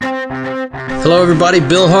Hello everybody,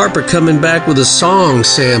 Bill Harper coming back with a song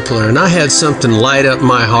sampler, and I had something light up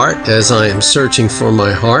my heart as I am searching for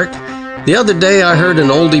my heart. The other day I heard an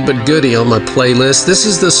oldie but goodie on my playlist. This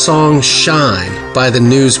is the song Shine by the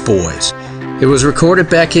Newsboys. It was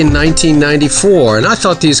recorded back in 1994, and I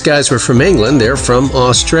thought these guys were from England. They're from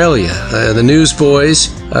Australia. The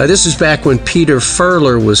Newsboys, this is back when Peter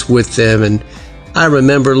Furler was with them, and I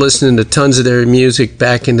remember listening to tons of their music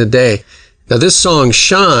back in the day. Now, this song,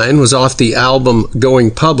 Shine, was off the album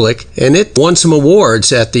Going Public, and it won some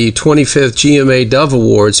awards at the 25th GMA Dove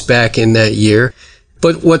Awards back in that year.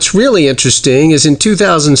 But what's really interesting is in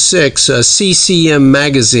 2006, CCM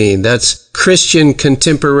Magazine, that's Christian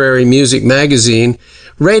Contemporary Music Magazine,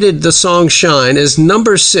 rated the song Shine as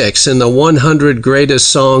number 6 in the 100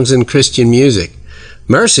 greatest songs in Christian music.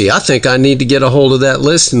 Mercy, I think I need to get a hold of that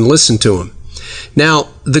list and listen to them. Now,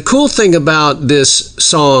 the cool thing about this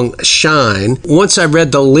song, Shine, once I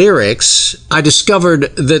read the lyrics, I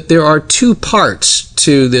discovered that there are 2 parts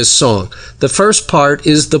to this song. The first part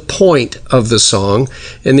is the point of the song,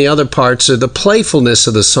 and the other parts are the playfulness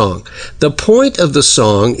of the song. The point of the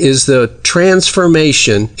song is the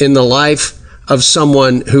transformation in the life of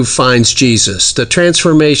someone who finds Jesus, the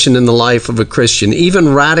transformation in the life of a Christian,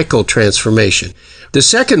 even radical transformation. The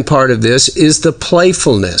second part of this is the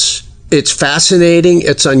playfulness. It's fascinating,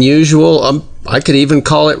 it's unusual, I could even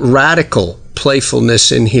call it radical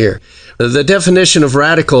playfulness in here. The definition of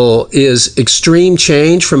radical is extreme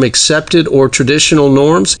change from accepted or traditional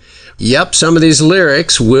norms. Yep, some of these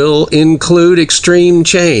lyrics will include extreme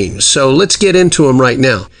change, so let's get into them right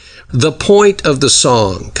now. The point of the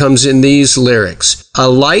song comes in these lyrics. A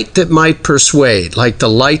light that might persuade, like the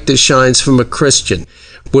light that shines from a Christian,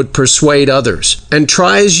 would persuade others. And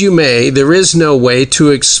try as you may, there is no way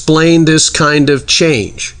to explain this kind of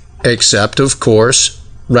change, except, of course,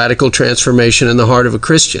 radical transformation in the heart of a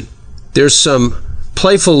Christian. There's some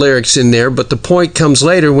playful lyrics in there, but the point comes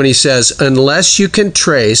later when he says, unless you can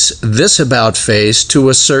trace this about face to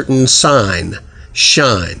a certain sign,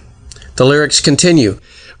 shine. The lyrics continue.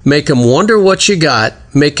 Make 'em wonder what you got,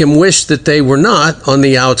 make 'em wish that they were not on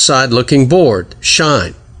the outside looking bored,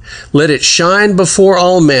 shine. Let it shine before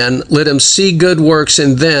all men, let them see good works,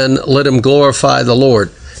 and then let them glorify the Lord.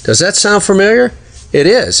 Does that sound familiar? It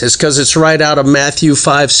is. It's because it's right out of Matthew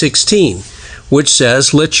 5:16, which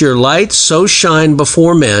says, let your light so shine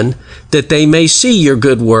before men that they may see your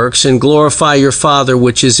good works and glorify your Father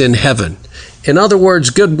which is in heaven. In other words,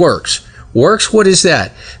 good works. Works, what is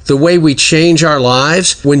that? The way we change our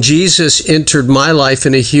lives. When Jesus entered my life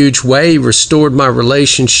in a huge way, he restored my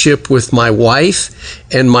relationship with my wife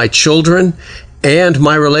and my children and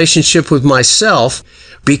my relationship with myself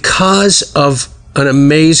because of an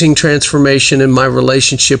amazing transformation in my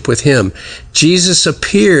relationship with him. Jesus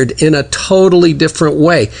appeared in a totally different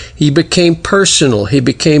way. He became personal. He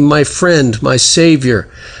became my friend, my Savior,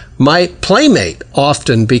 my playmate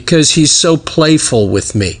often because he's so playful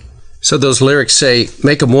with me. So those lyrics say,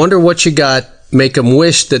 make 'em wonder what you got, make 'em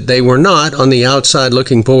wish that they were not on the outside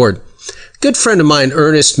looking bored. A good friend of mine,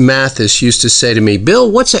 Ernest Mathis, used to say to me, Bill,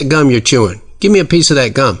 what's that gum you're chewing? Give me a piece of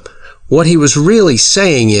that gum. What he was really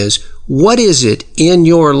saying is, what is it in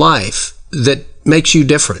your life that makes you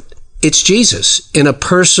different? It's Jesus in a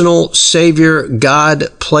personal Savior, God,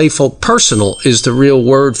 playful. Personal is the real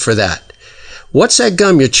word for that. What's that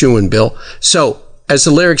gum you're chewing, Bill? So, as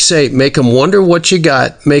the lyrics say, make 'em wonder what you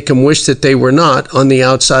got, make 'em wish that they were not on the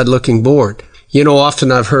outside looking bored. You know,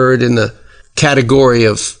 often I've heard in the category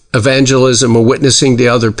of evangelism or witnessing to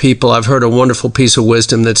other people, I've heard a wonderful piece of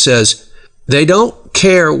wisdom that says, they don't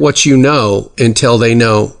care what you know until they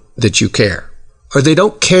know that you care. Or they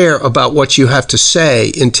don't care about what you have to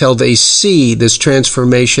say until they see this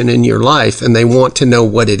transformation in your life and they want to know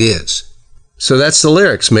what it is. So that's the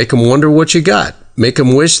lyrics. Make 'em wonder what you got. Make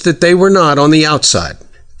 'em wish that they were not on the outside.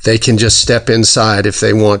 They can just step inside if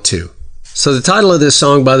they want to. So the title of this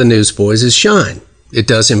song by the Newsboys is Shine. It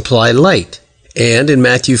does imply light. And in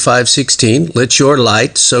Matthew 5:16, let your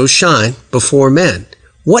light so shine before men.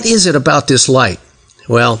 What is it about this light?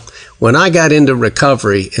 Well, when I got into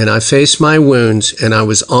recovery and I faced my wounds and I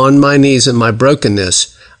was on my knees in my brokenness,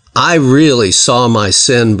 I really saw my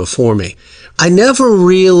sin before me. I never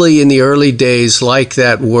really in the early days liked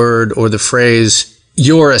that word or the phrase,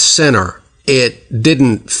 you're a sinner. It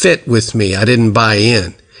didn't fit with me. I didn't buy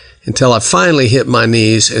in until I finally hit my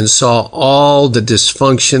knees and saw all the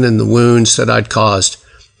dysfunction and the wounds that I'd caused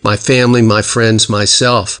my family, my friends,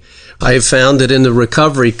 myself. I have found that in the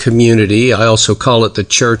recovery community, I also call it the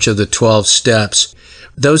Church of the 12 Steps,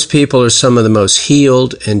 those people are some of the most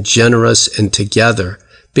healed and generous and together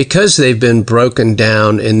because they've been broken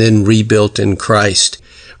down and then rebuilt in Christ.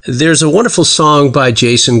 There's a wonderful song by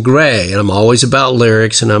Jason Gray, and I'm always about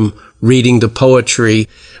lyrics, and I'm reading the poetry.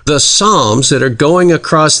 The Psalms that are going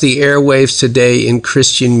across the airwaves today in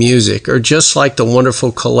Christian music are just like the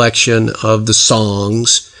wonderful collection of the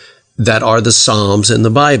songs that are the Psalms in the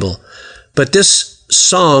Bible. But this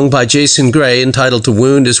song by Jason Gray, entitled "The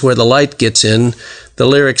Wound is Where the Light Gets In," the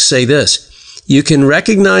lyrics say this: "You can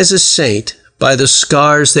recognize a saint by the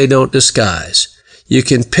scars they don't disguise. You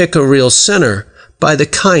can pick a real sinner by the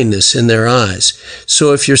kindness in their eyes.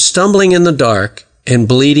 So if you're stumbling in the dark and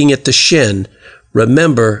bleeding at the shin,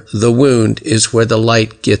 remember the wound is where the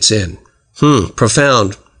light gets in."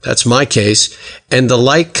 Profound. That's my case. And the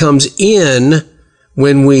light comes in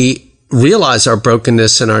when we realize our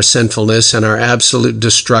brokenness and our sinfulness and our absolute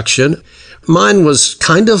destruction. Mine was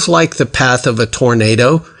kind of like the path of a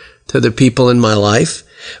tornado to the people in my life,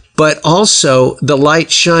 but also the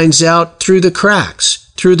light shines out through the cracks,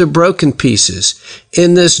 through the broken pieces,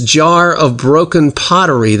 in this jar of broken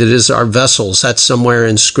pottery that is our vessels. That's somewhere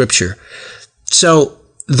in Scripture. So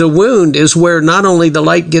the wound is where not only the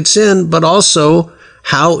light gets in, but also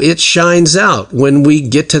how it shines out when we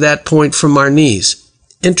get to that point from our knees.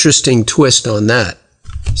 Interesting twist on that.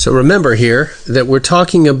 So remember here that we're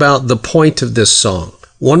talking about the point of this song.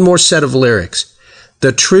 One more set of lyrics.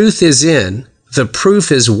 The truth is in, the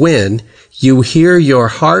proof is when you hear your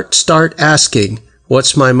heart start asking,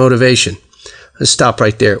 what's my motivation? Let's stop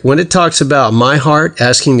right there. When it talks about my heart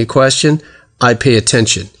asking the question, I pay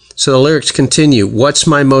attention. So the lyrics continue, what's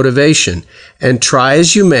my motivation? And try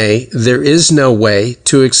as you may, there is no way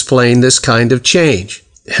to explain this kind of change.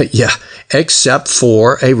 Yeah, except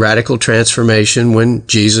for a radical transformation when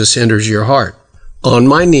Jesus enters your heart. On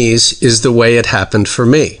my knees is the way it happened for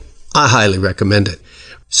me. I highly recommend it.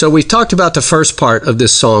 So we've talked about the first part of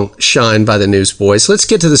this song, Shine by the Newsboys. Let's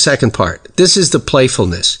get to the second part. This is the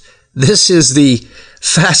playfulness. This is the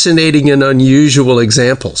fascinating and unusual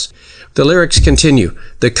examples. The lyrics continue,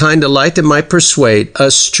 the kind of light that might persuade a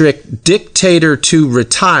strict dictator to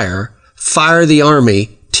retire, fire the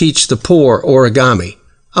army, teach the poor origami.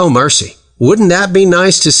 Oh, mercy. Wouldn't that be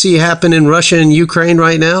nice to see happen in Russia and Ukraine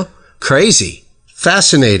right now? Crazy.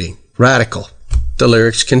 Fascinating. Radical. The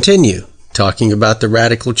lyrics continue, talking about the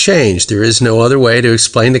radical change. There is no other way to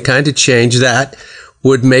explain the kind of change that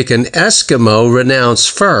would make an Eskimo renounce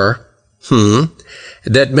fur,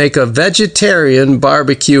 that make a vegetarian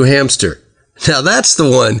barbecue hamster. Now that's the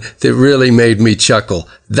one that really made me chuckle.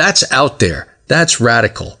 That's out there. That's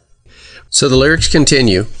radical. So the lyrics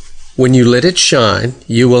continue, when you let it shine,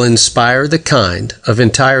 you will inspire the kind of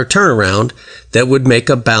entire turnaround that would make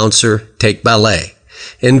a bouncer take ballet.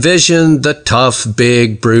 Envision the tough,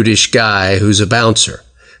 big, brutish guy who's a bouncer,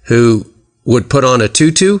 who would put on a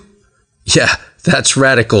tutu. Yeah, that's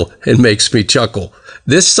radical and makes me chuckle.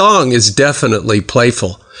 This song is definitely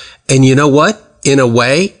playful. And you know what? In a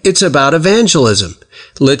way, it's about evangelism.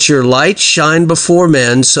 Let your light shine before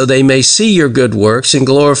men so they may see your good works and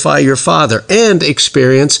glorify your Father and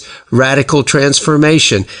experience radical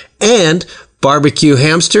transformation. And barbecue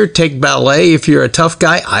hamster, take ballet if you're a tough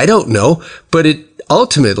guy. I don't know, but it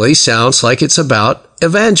ultimately sounds like it's about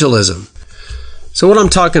evangelism. So what I'm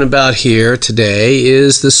talking about here today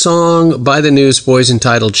is the song by the Newsboys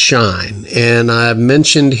entitled Shine. And I've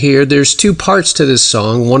mentioned here there's two parts to this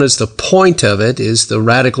song. One is the point of it, is the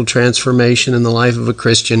radical transformation in the life of a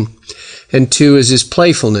Christian. And two is his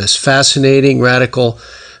playfulness, fascinating, radical,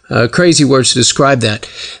 crazy words to describe that.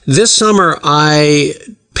 This summer I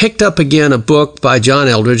picked up again a book by John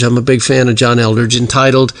Eldredge. I'm a big fan of John Eldredge,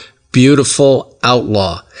 entitled Beautiful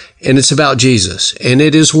Outlaw. And it's about Jesus. And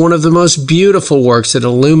it is one of the most beautiful works that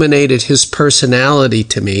illuminated his personality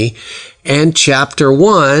to me. And chapter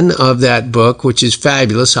 1 of that book, which is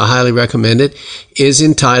fabulous, I highly recommend it, is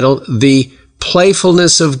entitled The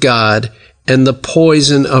Playfulness of God and the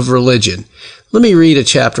Poison of Religion. Let me read a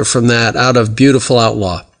chapter from that out of Beautiful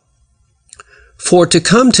Outlaw. For to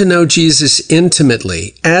come to know Jesus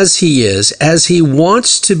intimately, as he is, as he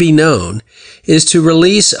wants to be known, is to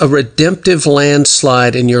release a redemptive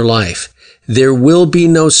landslide in your life. There will be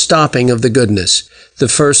no stopping of the goodness. The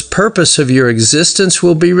first purpose of your existence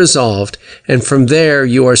will be resolved, and from there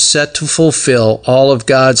you are set to fulfill all of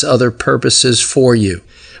God's other purposes for you.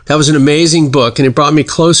 That was an amazing book, and it brought me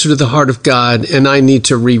closer to the heart of God, and I need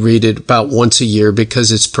to reread it about once a year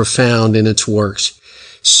because it's profound in its works.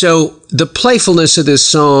 So the playfulness of this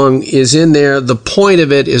song is in there. The point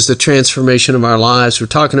of it is the transformation of our lives. We're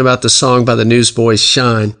talking about the song by the Newsboys,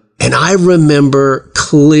 Shine. And I remember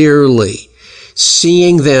clearly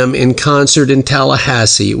seeing them in concert in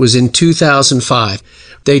Tallahassee. It was in 2005.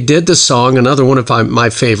 They did the song, another one of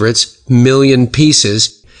my favorites, Million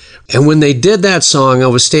Pieces. And when they did that song, I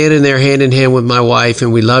was standing there hand in hand with my wife,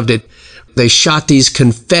 and we loved it. They shot these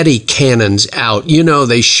confetti cannons out. You know,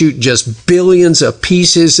 they shoot just billions of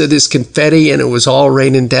pieces of this confetti, and it was all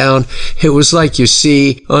raining down. It was like you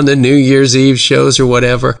see on the New Year's Eve shows or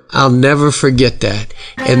whatever. I'll never forget that.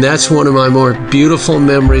 And that's one of my more beautiful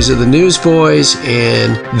memories of the Newsboys,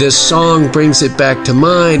 and this song brings it back to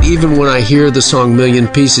mind. Even when I hear the song Million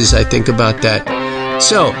Pieces, I think about that.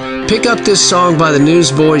 So, pick up this song by the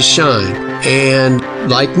Newsboys, Shine. And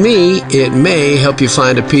like me, it may help you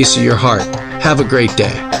find a piece of your heart. Have a great day.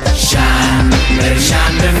 Shine, let it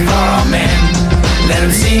shine before all men. Let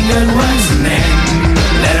them see good works